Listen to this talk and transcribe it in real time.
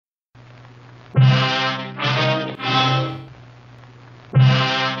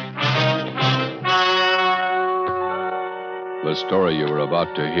The story you are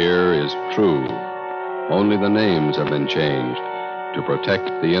about to hear is true. Only the names have been changed to protect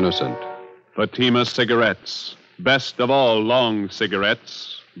the innocent. Fatima Cigarettes, best of all long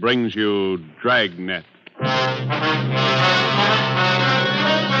cigarettes, brings you Dragnet.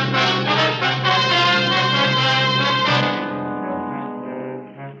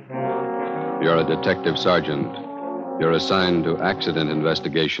 You're a detective sergeant. You're assigned to accident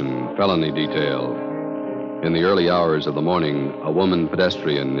investigation, felony detail. In the early hours of the morning, a woman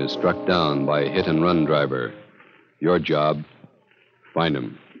pedestrian is struck down by a hit-and-run driver. Your job, find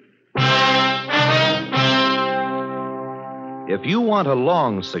him. If you want a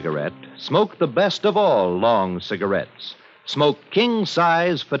long cigarette, smoke the best of all long cigarettes. Smoke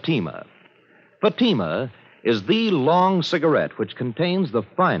king-size Fatima. Fatima is the long cigarette which contains the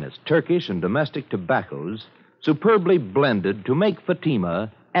finest Turkish and domestic tobaccos superbly blended to make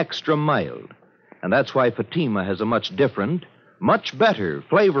Fatima extra mild. And that's why Fatima has a much different, much better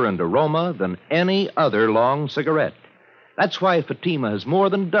flavor and aroma than any other long cigarette. That's why Fatima has more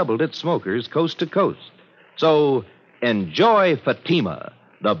than doubled its smokers coast to coast. So enjoy Fatima,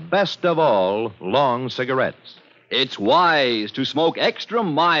 the best of all long cigarettes. It's wise to smoke extra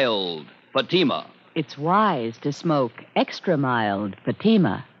mild Fatima. It's wise to smoke extra mild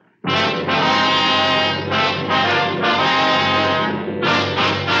Fatima.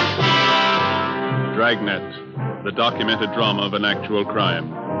 Dragnet, the documented drama of an actual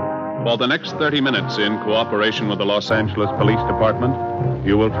crime. For the next 30 minutes, in cooperation with the Los Angeles Police Department,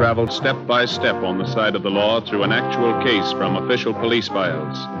 you will travel step by step on the side of the law through an actual case from official police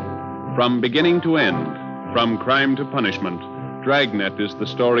files. From beginning to end, from crime to punishment, Dragnet is the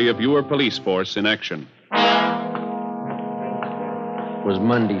story of your police force in action. It was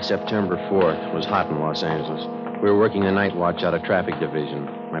Monday, September 4th. It was hot in Los Angeles. We were working the night watch out of traffic division.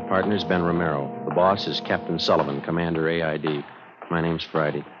 My partner's Ben Romero. The boss is Captain Sullivan, Commander AID. My name's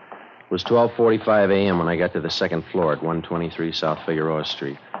Friday. It was 12:45 a.m. when I got to the second floor at 123 South Figueroa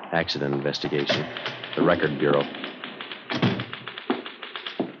Street. Accident investigation. The Record Bureau.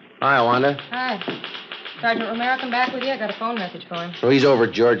 Hi, Wanda. Hi. Sergeant Romero come back with you? I got a phone message for him. Oh, he's over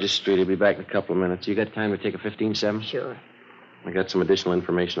at Georgia Street. He'll be back in a couple of minutes. You got time to take a 15-7? Sure. I got some additional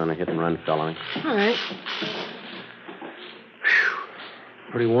information on a hit-and-run felony. All right.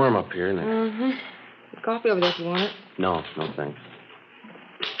 Pretty warm up here, isn't it? Mm-hmm. Coffee over there if you want it. No, thanks.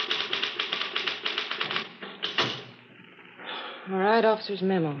 All right, officer's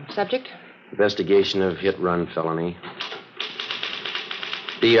memo. Subject? Investigation of hit-run felony.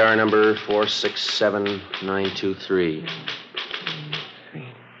 DR number 467923.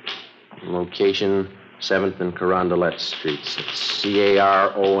 Location, 7th and Carondelet Streets. It's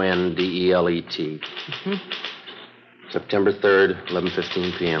Carondelet. Mm-hmm. September 3rd,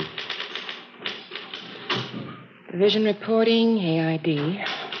 11:15 p.m. Division reporting, AID.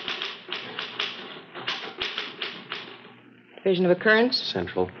 Division of occurrence?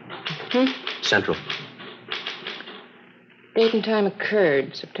 Central. Hmm? Central. Date and time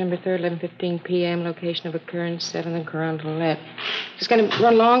occurred, September 3rd, 11:15 p.m. Location of occurrence, 7th and Carondelet. Just going to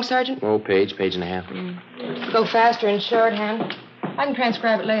run long, Sergeant? Oh, page and a half. Go faster in shorthand. I can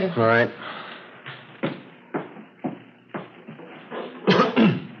transcribe it later. All right.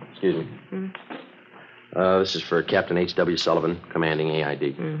 Excuse me. This is for Captain H.W. Sullivan, commanding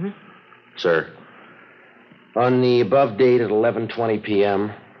AID. Mm-hmm. Sir, on the above date at 11:20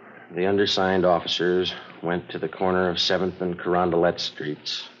 p.m., the undersigned officers went to the corner of 7th and Carondelet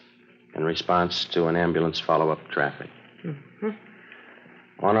Streets in response to an ambulance follow-up traffic. Mm-hmm.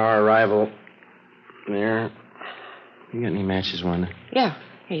 On our arrival there... You got any matches, Wanda? Yeah,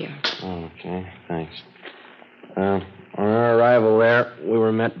 here you are. Oh, okay, thanks. On our arrival there, we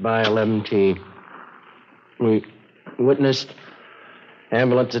were met by 11T. We witnessed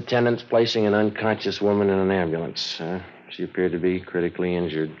ambulance attendants placing an unconscious woman in an ambulance. She appeared to be critically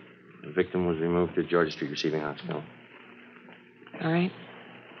injured. The victim was removed to Georgia Street Receiving Hospital. All right.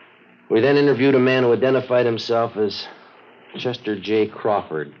 We then interviewed a man who identified himself as Chester J.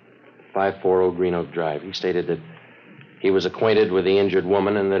 Crawford, 540 Green Oak Drive. He stated that he was acquainted with the injured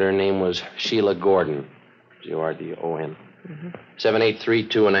woman and that her name was Sheila Gordon, Gordon,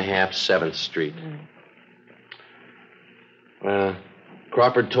 7832.5 7th Street.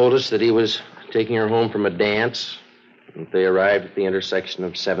 Crawford told us that he was taking her home from a dance. And they arrived at the intersection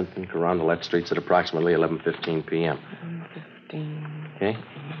of 7th and Carondelet Streets at approximately 11:15 p.m. 11:15. Okay?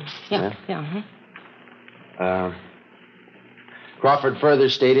 Yeah. Crawford further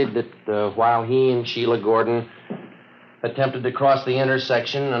stated that while he and Sheila Gordon attempted to cross the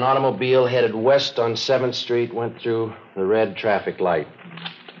intersection, an automobile headed west on 7th Street went through the red traffic light.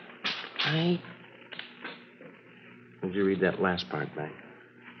 Right. Did you read that last part back?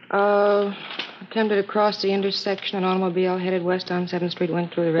 Attempted to cross the intersection. An automobile headed west on 7th Street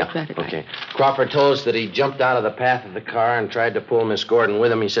went through the red traffic light. Okay. Crawford told us that he jumped out of the path of the car and tried to pull Miss Gordon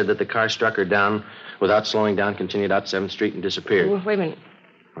with him. He said that the car struck her down without slowing down, continued out 7th Street, and disappeared. Wait a minute.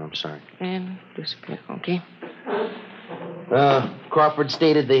 Oh, I'm sorry. And disappeared. Okay. Crawford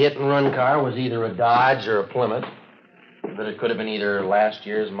stated the hit-and-run car was either a Dodge or a Plymouth, but it could have been either last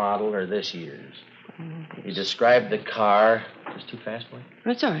year's model or this year's. He described the car... Is too fast, boy?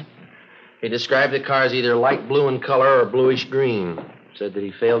 That's all right. He described the car as either light blue in color or bluish green. Said that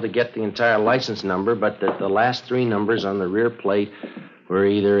he failed to get the entire license number, but that the last 3 numbers on the rear plate were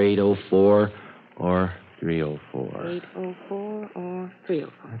either 804 or 304. 804 or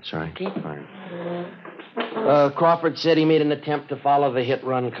 304. That's right. Okay. Fine. Crawford said he made an attempt to follow the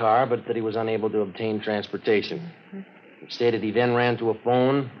hit-run car, but that he was unable to obtain transportation. He stated he then ran to a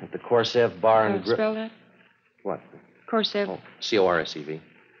phone at the Corsev Bar and Grill. Spell that? What? Corsev. Oh, Corsev.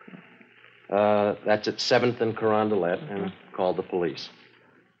 That's at 7th and Carondelet, and called the police.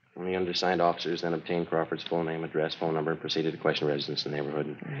 And the undersigned officers then obtained Crawford's full name, address, phone number, and proceeded to question residents in the neighborhood,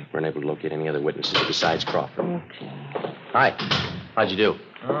 and were unable to locate any other witnesses besides Crawford. Okay. Hi. How'd you do?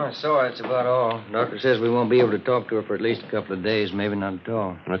 Oh, I saw her. That's about all. Doctor says we won't be able to talk to her for at least a couple of days, maybe not at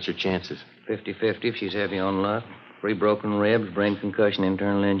all. What's your chances? 50-50 if she's heavy on luck. 3 broken ribs, brain concussion,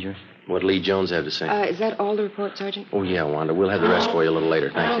 internal injury. What'd Lee Jones have to say? Is that all the report, Sergeant? Oh, yeah, Wanda. We'll have the rest for you a little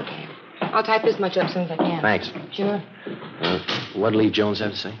later. Thank you. Okay. I'll type this much up as soon as I can. Thanks. Sure. What'd Lee Jones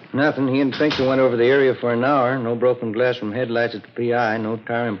have to say? Nothing. He and Finkel went over the area for an hour. No broken glass from headlights at the PI. No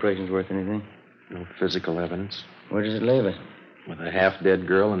tire impressions worth anything. No physical evidence. Where does it leave us? With a half-dead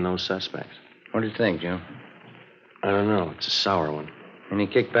girl and no suspects. What do you think, Joe? I don't know. It's a sour one. Any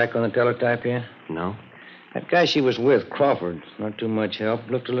kickback on the teletype yet? No? That guy she was with, Crawford, not too much help.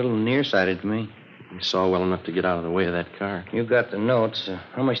 Looked a little nearsighted to me. He saw well enough to get out of the way of that car. You got the notes.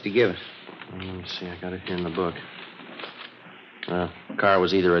 How much to give us? Let me see. I got it here in the book. The car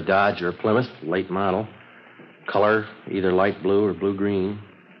was either a Dodge or a Plymouth, late model. Color, either light blue or blue-green.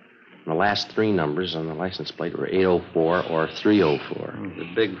 The last 3 numbers on the license plate were 804 or 304. It's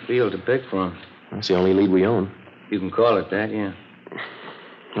a big field to pick from. That's the only lead we own. You can call it that, yeah.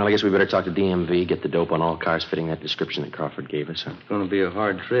 Well, I guess we better talk to DMV, get the dope on all cars fitting that description that Crawford gave us. It's going to be a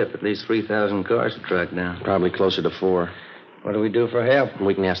hard trip. At least 3,000 cars to track down. Probably closer to 4. What do we do for help?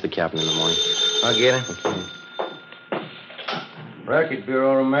 We can ask the captain in the morning. I'll get him. Okay. Racket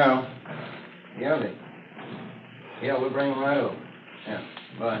Bureau, Romero. Yeah, we'll bring him right over. Yeah,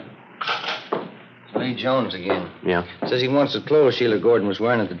 bye. It's Lee Jones again. Yeah? Says he wants the clothes Sheila Gordon was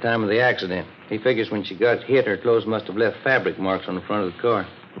wearing at the time of the accident. He figures when she got hit, her clothes must have left fabric marks on the front of the car.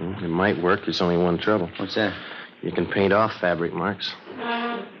 Well, it might work. There's only one trouble. What's that? You can paint off fabric marks.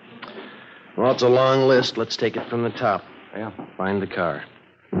 Well, it's a long list. Let's take it from the top. Yeah. Find the car.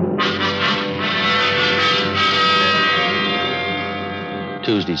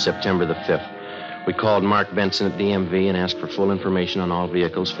 Tuesday, September the 5th. We called Mark Benson at DMV and asked for full information on all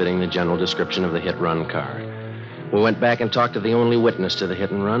vehicles fitting the general description of the hit-run car. We went back and talked to the only witness to the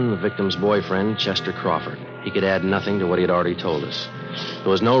hit-and-run, the victim's boyfriend, Chester Crawford. He could add nothing to what he had already told us. There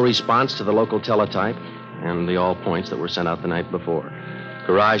was no response to the local teletype and the all points that were sent out the night before.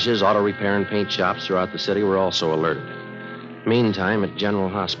 Garages, auto repair, and paint shops throughout the city were also alerted. Meantime, at General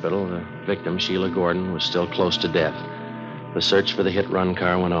Hospital, the victim, Sheila Gordon, was still close to death. The search for the hit-run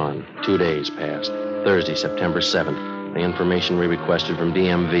car went on. 2 days passed. Thursday, September 7th. The information we requested from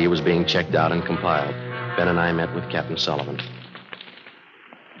DMV was being checked out and compiled. Ben and I met with Captain Sullivan.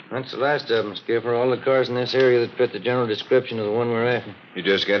 That's the last of them, Skipper. All the cars in this area that fit the general description of the one we're after. You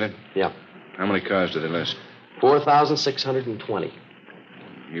just get it? Yeah. How many cars did they list? 4,620.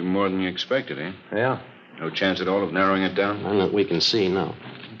 Even more than you expected, eh? Yeah. No chance at all of narrowing it down? None that we can see, no.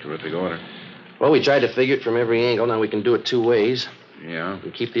 Terrific order. Well, we tried to figure it from every angle. Now we can do it 2 ways. Yeah?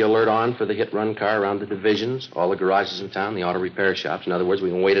 We keep the alert on for the hit-run car around the divisions, all the garages in town, the auto repair shops. In other words, we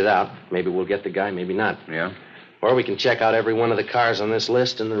can wait it out. Maybe we'll get the guy, maybe not. Yeah? Or we can check out every one of the cars on this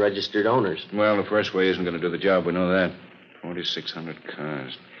list and the registered owners. Well, the first way isn't going to do the job. We know that. 4,600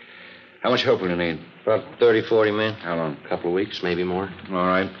 cars. How much help will you need? About 30, 40 men. How long? A couple of weeks, maybe more. All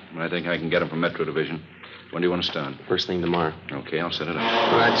right. I think I can get them from Metro Division. When do you want to start? First thing tomorrow. Okay, I'll set it up.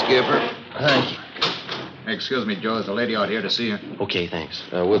 All right, Skipper. Thank you. Excuse me, Joe. There's a lady out here to see you. Okay, thanks.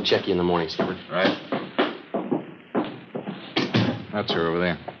 We'll check you in the morning, Skipper. Right. That's her over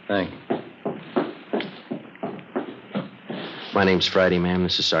there. Thank you. My name's Friday, ma'am.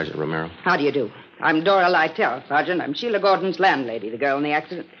 This is Sergeant Romero. How do you do? I'm Dora Lytell, Sergeant. I'm Sheila Gordon's landlady, the girl in the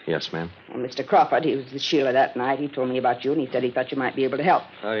accident. Yes, ma'am. Well, Mr. Crawford, he was with Sheila that night. He told me about you, and he said he thought you might be able to help.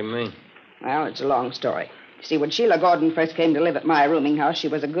 How do you mean? Well, it's a long story. See, when Sheila Gordon first came to live at my rooming house, she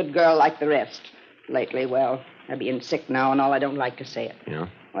was a good girl like the rest. Lately, well, her being sick now and all, I don't like to say it. Yeah?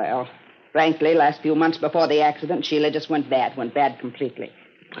 Well, frankly, last few months before the accident, Sheila just went bad completely.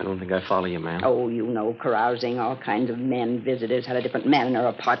 I don't think I follow you, ma'am. Oh, you know, carousing, all kinds of men, visitors, had a different man in her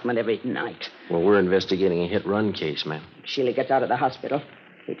apartment every night. Well, we're investigating a hit-run case, ma'am. Sheila gets out of the hospital.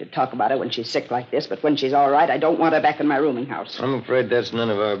 Hate to talk about her when she's sick like this, but when she's all right, I don't want her back in my rooming house. I'm afraid that's none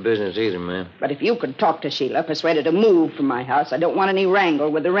of our business either, ma'am. But if you could talk to Sheila, persuade her to move from my house, I don't want any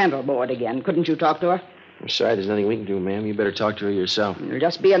wrangle with the rental board again. Couldn't you talk to her? I'm sorry, there's nothing we can do, ma'am. You better talk to her yourself. It'll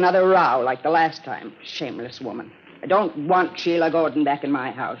just be another row like the last time. Shameless woman. I don't want Sheila Gordon back in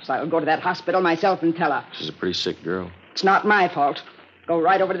my house. I'll go to that hospital myself and tell her. She's a pretty sick girl. It's not my fault. Go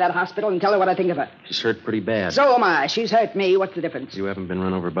right over to that hospital and tell her what I think of her. She's hurt pretty bad. So am I. She's hurt me. What's the difference? You haven't been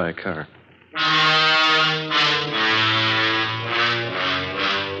run over by a car.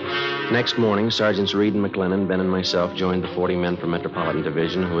 Next morning, Sergeants Reed and McLennan, Ben, and myself joined the 40 men from Metropolitan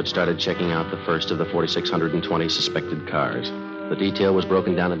Division who had started checking out the first of the 4,620 suspected cars. The detail was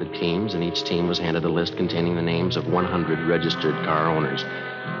broken down into teams, and each team was handed a list containing the names of 100 registered car owners.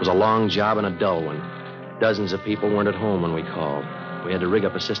 It was a long job and a dull one. Dozens of people weren't at home when we called. We had to rig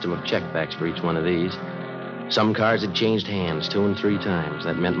up a system of checkbacks for each one of these. Some cars had changed hands 2 and 3 times.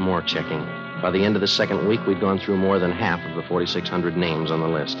 That meant more checking. By the end of the second week, we'd gone through more than half of the 4,600 names on the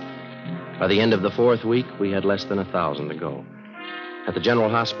list. By the end of the 4th week, we had less than 1,000 to go. At the General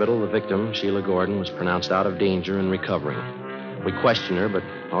Hospital, the victim, Sheila Gordon, was pronounced out of danger and recovering. We questioned her, but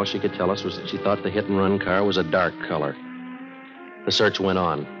all she could tell us was that she thought the hit-and-run car was a dark color. The search went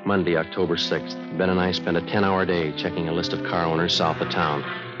on. Monday, October 6th, Ben and I spent a 10-hour day checking a list of car owners south of town.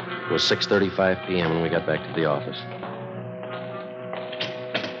 It was 6:35 p.m. when we got back to the office.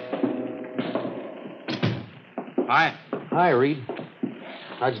 Hi. Hi, Reed.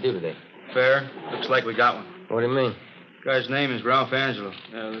 How'd you do today? Fair. Looks like we got one. What do you mean? Guy's name is Ralph Angelo.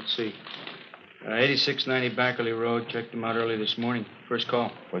 Let's see. 8690 Backerley Road. Checked him out early this morning. First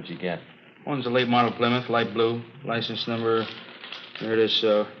call. What'd you get? One's a late model Plymouth, light blue. License number, there it is,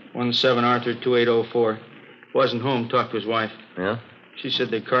 17 Arthur 2804. Wasn't home. Talked to his wife. Yeah? She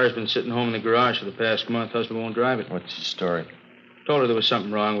said the car's been sitting home in the garage for the past month. Husband won't drive it. What's the story? Told her there was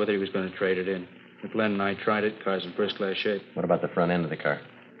something wrong with it. He was going to trade it in. McLennan and I tried it. Car's in first-class shape. What about the front end of the car?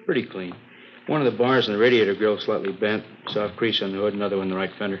 Pretty clean. One of the bars in the radiator grill slightly bent. Soft crease on the hood, another one in the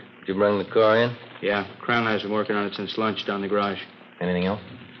right fender. Did you bring the car in? Yeah. Crown has been working on it since lunch down in the garage. Anything else?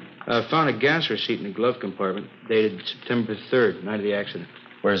 Found a gas receipt in the glove compartment, dated September 3rd, night of the accident.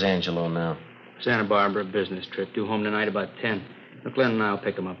 Where's Angelo now? Santa Barbara, business trip. Due home tonight about 10. McLennan and I will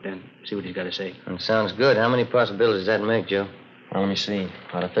pick him up then. See what he's got to say. That sounds good. How many possibilities does that make, Joe? Well, let me see.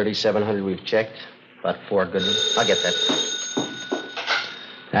 Out of 3,700 we've checked, about 4 good ones. I'll get that.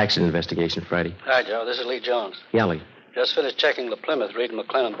 Accident investigation, Friday. Hi, Joe. This is Lee Jones. Yeah, Lee. Just finished checking the Plymouth Reed and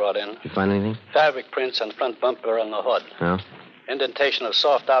McLennan brought in. Did you find anything? Fabric prints on front bumper and the hood. No? Indentation of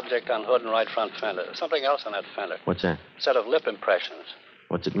soft object on hood and right front fender. Something else on that fender. What's that? Set of lip impressions.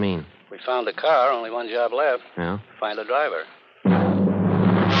 What's it mean? We found the car. Only one job left. Yeah? Find a driver.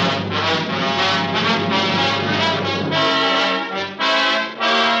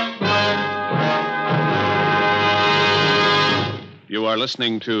 You are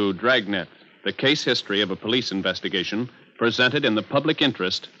listening to Dragnet, the case history of a police investigation presented in the public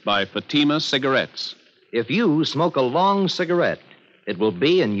interest by Fatima Cigarettes. If you smoke a long cigarette, it will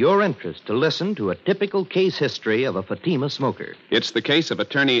be in your interest to listen to a typical case history of a Fatima smoker. It's the case of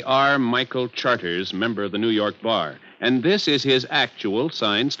attorney R. Michael Charters, member of the New York Bar. And this is his actual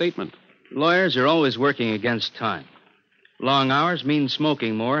signed statement. Lawyers are always working against time. Long hours mean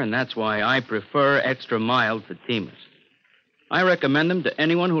smoking more, and that's why I prefer extra mild Fatimas. I recommend them to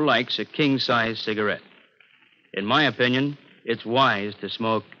anyone who likes a king-size cigarette. In my opinion, it's wise to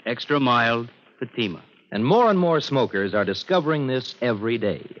smoke extra mild Fatima. And more smokers are discovering this every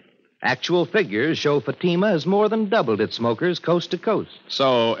day. Actual figures show Fatima has more than doubled its smokers coast to coast.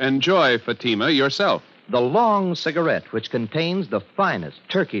 So enjoy Fatima yourself. The long cigarette, which contains the finest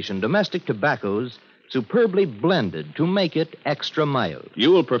Turkish and domestic tobaccos, superbly blended to make it extra mild.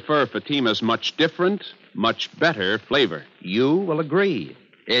 You will prefer Fatima's much different, much better flavor. You will agree.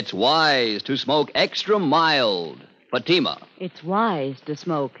 It's wise to smoke extra mild Fatima. It's wise to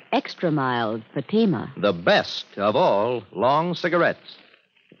smoke extra mild Fatima. The best of all long cigarettes.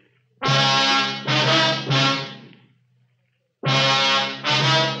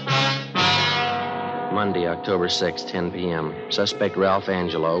 Monday, October 6th, 10 p.m. Suspect Ralph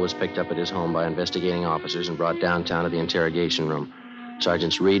Angelo was picked up at his home by investigating officers and brought downtown to the interrogation room.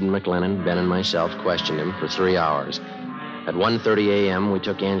 Sergeants Reed and McLennan, Ben and myself questioned him for 3 hours. At 1:30 a.m., we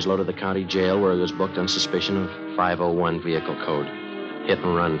took Angelo to the county jail where he was booked on suspicion of 501 vehicle code,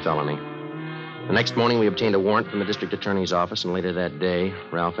 hit-and-run felony. The next morning, we obtained a warrant from the district attorney's office, and later that day,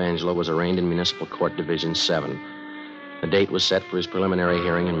 Ralph Angelo was arraigned in Municipal Court Division 7. The date was set for his preliminary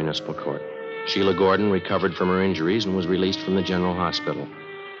hearing in municipal court. Sheila Gordon recovered from her injuries and was released from the general hospital.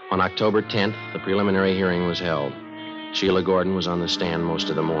 On October 10th, the preliminary hearing was held. Sheila Gordon was on the stand most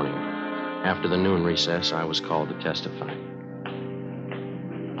of the morning. After the noon recess, I was called to testify.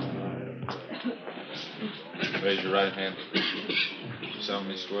 Raise your right hand. You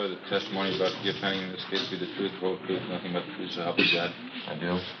solemnly swear that the testimony about to give pending in this case be the truth, the whole truth, nothing but the truth, so help you God. I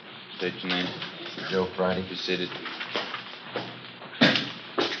do. State your name. Joe Friday. Be seated.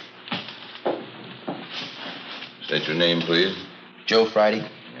 State your name, please. Joe Friday.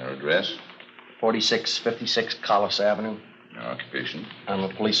 Your address. 4656 Collis Avenue. Your occupation. I'm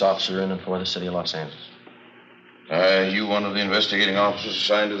a police officer in and for the city of Los Angeles. Are you one of the investigating officers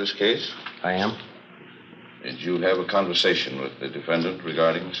assigned to this case? I am. Did you have a conversation with the defendant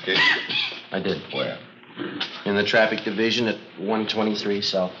regarding this case? I did. Where? In the traffic division at 123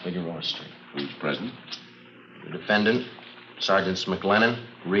 South Figueroa Street. Who's present? The defendant, Sergeants McLennan,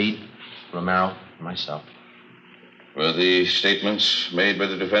 Reed, Romero, and myself. Were the statements made by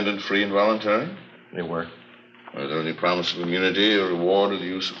the defendant free and voluntary? They were. Was there any promise of immunity or reward or the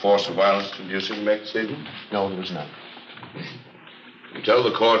use of force or violence to induce him to make the statement? No, there was none. You tell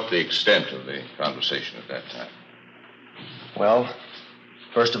the court the extent of the conversation at that time. Well,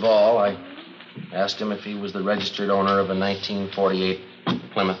 first of all, I asked him if he was the registered owner of a 1948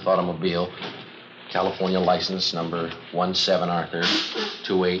 Plymouth automobile, California license number 17 Arthur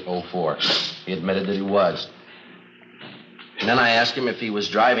 2804. He admitted that he was. And then I asked him if he was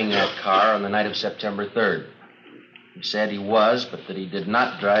driving that car on the night of September 3rd. He said he was, but that he did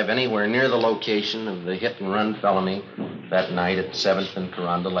not drive anywhere near the location of the hit-and-run felony that night at 7th and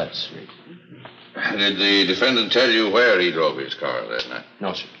Carondelet Street. Did the defendant tell you where he drove his car that night?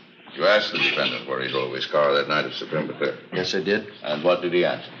 No, sir. You asked the defendant where he drove his car that night of September 3rd? Yes, I did. And what did he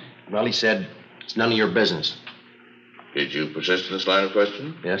answer? Well, he said, it's none of your business. Did you persist in this line of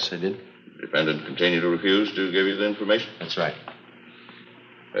questioning? Yes, I did. The defendant continued to refuse to give you the information? That's right.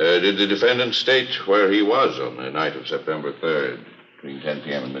 Did the defendant state where he was on the night of September 3rd, between 10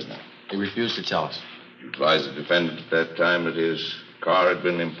 p.m. and midnight? He refused to tell us. You advised the defendant at that time that his car had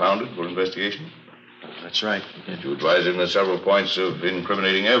been impounded for investigation? That's right. Did you advise him that several points of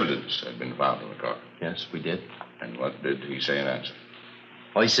incriminating evidence had been found in the car? Yes, we did. And what did he say in answer?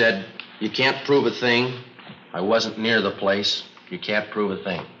 Well, he said, you can't prove a thing. I wasn't near the place. You can't prove a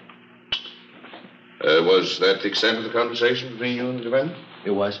thing. Was that the extent of the conversation between you and the defendant? It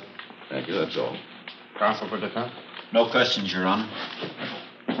was. Thank you, that's all. Counsel for defense? No questions, Your Honor.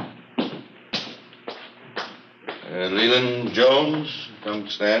 Leland Jones, come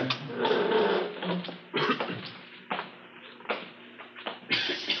stand.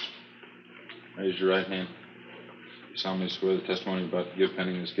 Raise your right hand. You solemnly swear the testimony about to give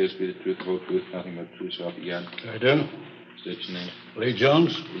pending in this case be the truth, the whole truth, nothing but the truth, so help you God. I do. State your name. Lee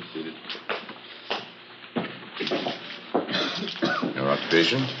Jones. Be seated. Your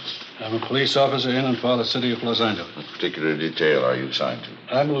occupation? I'm a police officer in and for the city of Los Angeles. What particular detail are you assigned to?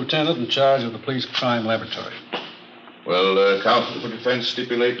 I'm a lieutenant in charge of the police crime laboratory. Well, counsel for defense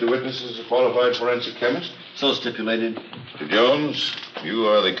stipulate the witness is a qualified forensic chemist? So stipulated. Mr. Jones, you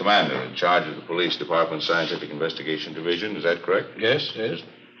are the commander in charge of the police department's scientific investigation division. Is that correct? Yes, yes.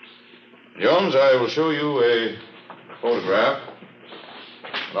 Jones, I will show you a photograph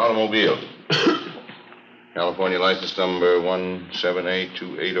of an automobile. California license number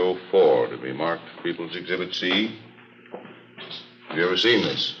 1782804 to be marked People's Exhibit C. Have you ever seen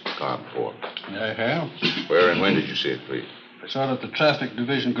this car before? I have. Where and when did you see it, please? I saw it at the traffic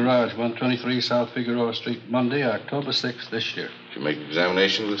division garage, 123 South Figueroa Street, Monday, October 6th this year. Did you make an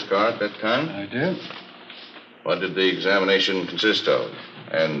examination of this car at that time? I did. What did the examination consist of?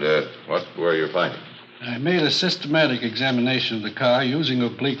 And what were your findings? I made a systematic examination of the car using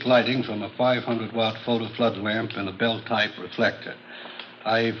oblique lighting from a 500-watt photo flood lamp and a bell-type reflector.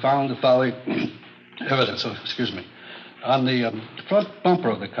 I found the following evidence. On the front bumper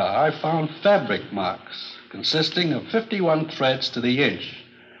of the car, I found fabric marks consisting of 51 threads to the inch.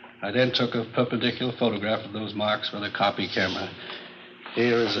 I then took a perpendicular photograph of those marks with a copy camera.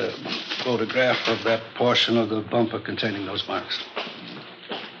 Here is a photograph of that portion of the bumper containing those marks.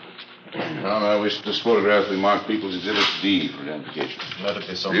 Now, I wish this photograph be marked People's Exhibit D for identification. Let it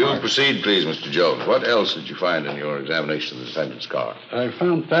be so You marked. proceed, please, Mr. Jones. What else did you find in your examination of the defendant's car? I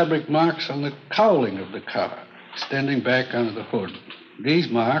found fabric marks on the cowling of the car, extending back onto the hood. These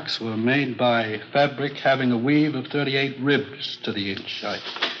marks were made by fabric having a weave of 38 ribs to the inch. I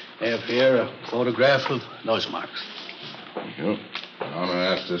have here a photograph of those marks. Thank you. Your Honor,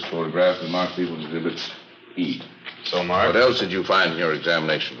 asked this photograph to mark people's exhibits E. So, Mark? What else did you find in your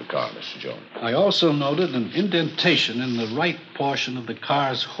examination of the car, Mr. Jones? I also noted an indentation in the right portion of the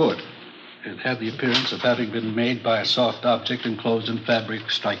car's hood. It had the appearance of having been made by a soft object enclosed in fabric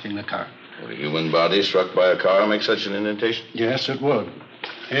striking the car. Would a human body struck by a car make such an indentation? Yes, it would.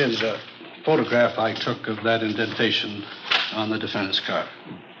 Here's a photograph I took of that indentation on the defendant's car.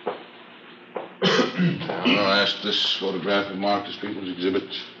 Your Honor, asked this photograph to mark as people's exhibit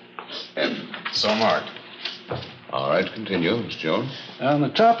F. So marked. All right, continue, Mr. Jones. On the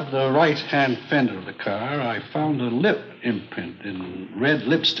top of the right-hand fender of the car, I found a lip imprint in red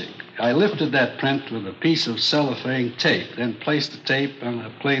lipstick. I lifted that print with a piece of cellophane tape, then placed the tape on a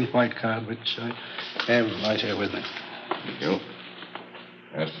plain white card, which I have right here with me. Thank you.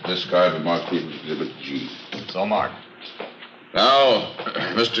 Asked this card to mark people's exhibit G. So marked. Now,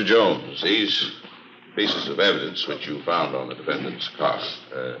 Mr. Jones, these pieces of evidence which you found on the defendant's car,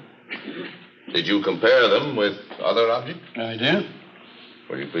 did you compare them with other objects? I did.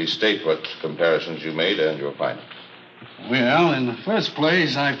 Will you please state what comparisons you made and your findings? Well, in the first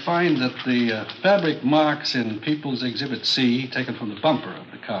place, I find that the fabric marks in People's Exhibit C, taken from the bumper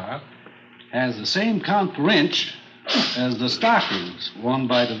of the car, has the same count per inch as the stockings worn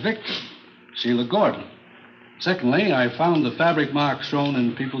by the victim, Sheila Gordon. Secondly, I found the fabric marks shown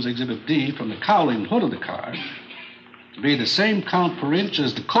in People's Exhibit D from the cowling hood of the car to be the same count per inch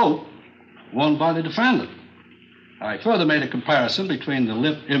as the coat worn by the defendant. I further made a comparison between the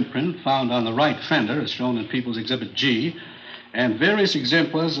lip imprint found on the right fender, as shown in People's Exhibit G, and various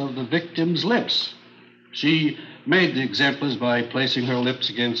exemplars of the victim's lips. She made the exemplars by placing her lips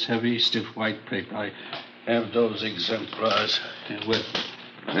against heavy, stiff white paper. I have those exemplars with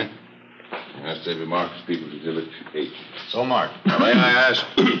me. Asked they be marked as people's exhibit H. So marked. Now, may I ask,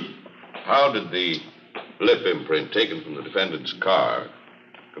 how did the lip imprint taken from the defendant's car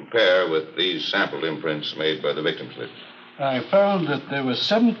compare with these sample imprints made by the victim's lips? I found that there were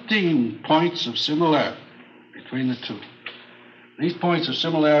 17 points of similarity between the two. These points of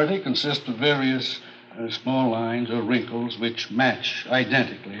similarity consist of various small lines or wrinkles which match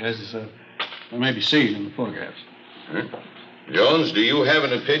identically, as may be seen in the photographs. Jones, do you have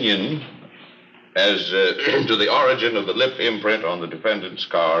an opinion as to the origin of the lip imprint on the defendant's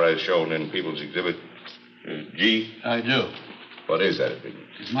car as shown in People's Exhibit G? I do. What is that opinion?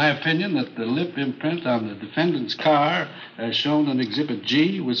 It's my opinion that the lip imprint on the defendant's car, as shown in Exhibit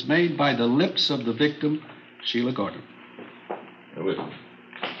G, was made by the lips of the victim, Sheila Gordon.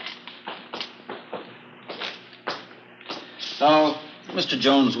 Now, Mr.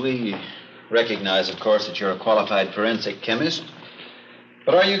 Jones, we recognize, of course, that you're a qualified forensic chemist.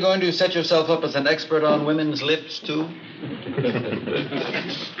 But are you going to set yourself up as an expert on women's lips, too?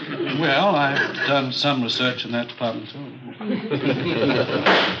 Well, I've done some research in that department, too.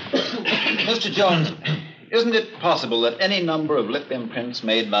 Mr. Jones, isn't it possible that any number of lip imprints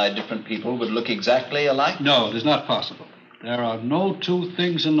made by different people would look exactly alike? No, it is not possible. There are no two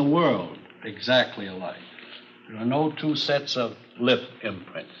things in the world exactly alike. There are no two sets of lip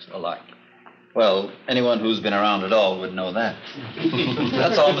imprints alike. Well, anyone who's been around at all would know that.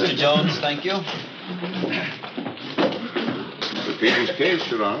 That's all, Mr. Jones. Thank you. The people's case,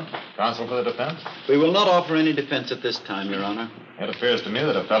 Your Honor. Counsel for the defense? We will not offer any defense at this time, Your Honor. It appears to me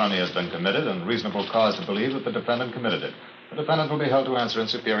that a felony has been committed and reasonable cause to believe that the defendant committed it. The defendant will be held to answer in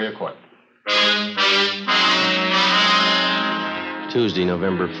Superior Court. Tuesday,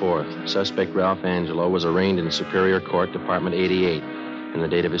 November 4th. Suspect Ralph Angelo was arraigned in Superior Court, Department 88, and the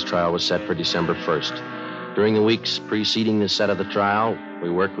date of his trial was set for December 1st. During the weeks preceding the set of the trial, we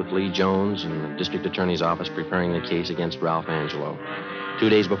worked with Lee Jones in the district attorney's office preparing the case against Ralph Angelo. 2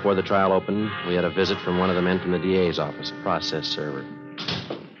 days before the trial opened, we had a visit from one of the men from the DA's office, a process server.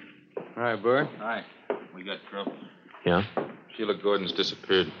 All right, Bert. Hi. We got trouble. Yeah? Sheila Gordon's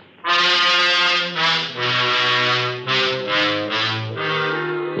disappeared.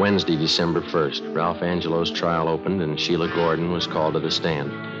 Wednesday, December 1st, Ralph Angelo's trial opened and Sheila Gordon was called to the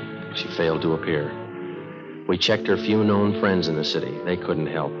stand. She failed to appear. We checked her few known friends in the city. They couldn't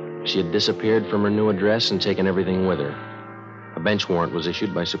help. She had disappeared from her new address and taken everything with her. A bench warrant was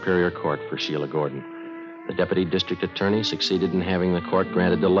issued by Superior Court for Sheila Gordon. The deputy district attorney succeeded in having the court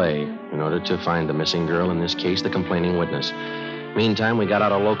grant a delay in order to find the missing girl, in this case, the complaining witness. Meantime, we got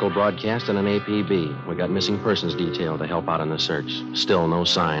out a local broadcast and an APB. We got missing persons detail to help out in the search. Still no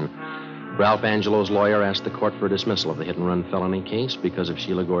sign. Ralph Angelo's lawyer asked the court for a dismissal of the hit-and-run felony case because of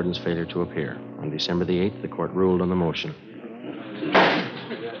Sheila Gordon's failure to appear. On December the 8th, the court ruled on the motion.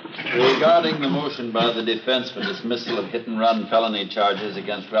 Regarding the motion by the defense for dismissal of hit-and-run felony charges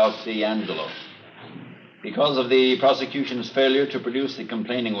against Ralph C. Angelo, because of the prosecution's failure to produce the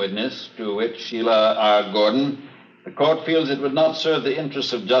complaining witness, to which Sheila R. Gordon, the court feels it would not serve the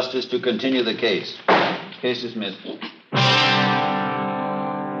interests of justice to continue the case. Case dismissed.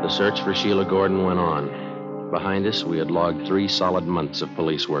 The search for Sheila Gordon went on. Behind us, we had logged 3 solid months of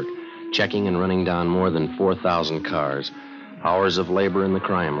police work, checking and running down more than 4,000 cars. Hours of labor in the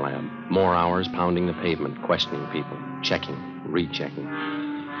crime lab. More hours pounding the pavement, questioning people, checking, rechecking.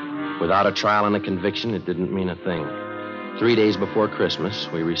 Without a trial and a conviction, it didn't mean a thing. 3 days before Christmas,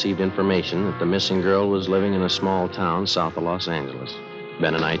 we received information that the missing girl was living in a small town south of Los Angeles.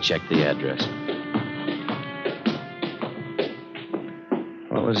 Ben and I checked the address.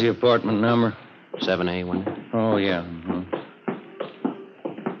 What was the apartment number? 7A, wasn't it? Oh, yeah. Mm-hmm.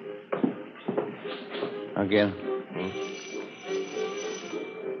 I'll get him.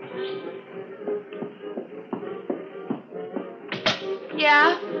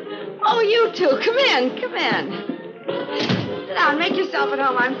 Yeah? Oh, you two. Come in. Sit down. Make yourself at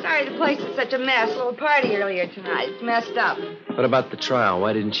home. I'm sorry the place is such a mess. A little party earlier tonight. It's messed up. What about the trial?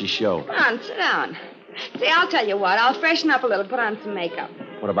 Why didn't you show? Come on, sit down. See, I'll tell you what. I'll freshen up a little, put on some makeup.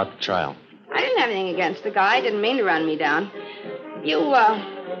 What about the trial? I didn't have anything against the guy. I didn't mean to run me down. You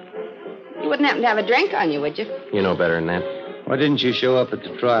wouldn't happen to have a drink on you, would you? You know better than that. Why didn't you show up at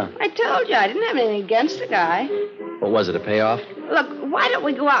the trial? I told you I didn't have anything against the guy. What was it, a payoff? Look, why don't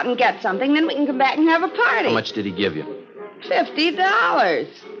we go out and get something, then we can come back and have a party. How much did he give you? $50.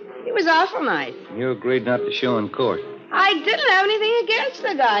 He was awful nice. You agreed not to show in court. I didn't have anything against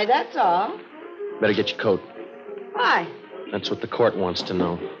the guy, that's all. Better get your coat. Why? That's what the court wants to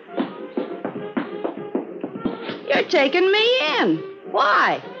know. You're taking me in.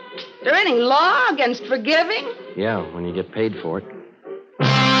 Why? Is there any law against forgiving? Yeah, when you get paid for it.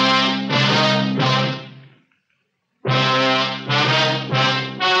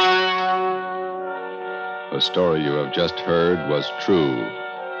 The story you have just heard was true.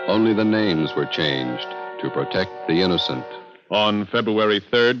 Only the names were changed to protect the innocent. On February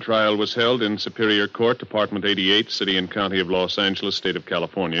 3rd, trial was held in Superior Court, Department 88, City and County of Los Angeles, State of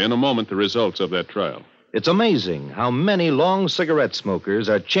California. In a moment, the results of that trial. It's amazing how many long cigarette smokers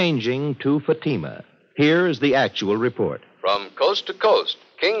are changing to Fatima. Here's the actual report. From coast to coast,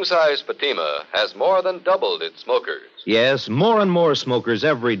 king-size Fatima has more than doubled its smokers. Yes, more and more smokers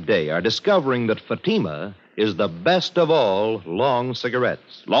every day are discovering that Fatima is the best of all long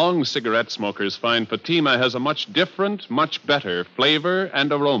cigarettes. Long cigarette smokers find Fatima has a much different, much better flavor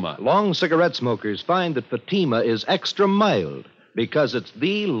and aroma. Long cigarette smokers find that Fatima is extra mild because it's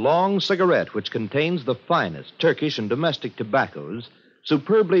the long cigarette which contains the finest Turkish and domestic tobaccos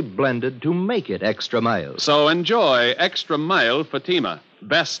superbly blended to make it extra mild. So enjoy extra mild Fatima,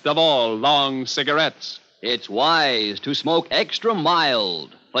 best of all long cigarettes. It's wise to smoke extra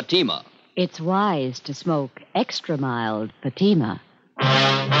mild Fatima. It's wise to smoke extra mild Fatima.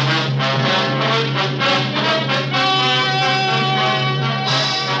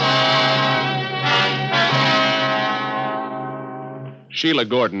 Sheila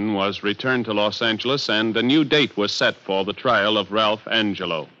Gordon was returned to Los Angeles, and a new date was set for the trial of Ralph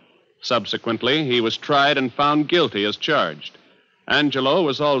Angelo. Subsequently, he was tried and found guilty as charged. Angelo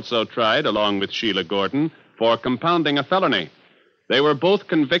was also tried, along with Sheila Gordon, for compounding a felony. They were both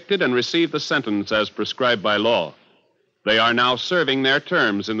convicted and received the sentence as prescribed by law. They are now serving their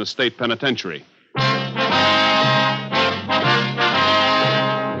terms in the state penitentiary.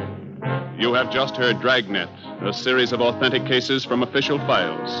 You have just heard Dragnet, a series of authentic cases from official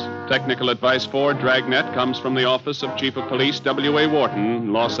files. Technical advice for Dragnet comes from the Office of Chief of Police W.A.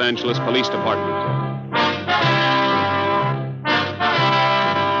 Wharton, Los Angeles Police Department.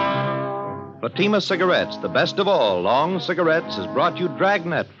 Fatima Cigarettes, the best of all long cigarettes, has brought you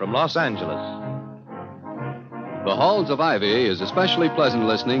Dragnet from Los Angeles. The Halls of Ivy is especially pleasant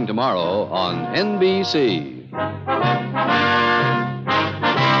listening tomorrow on NBC.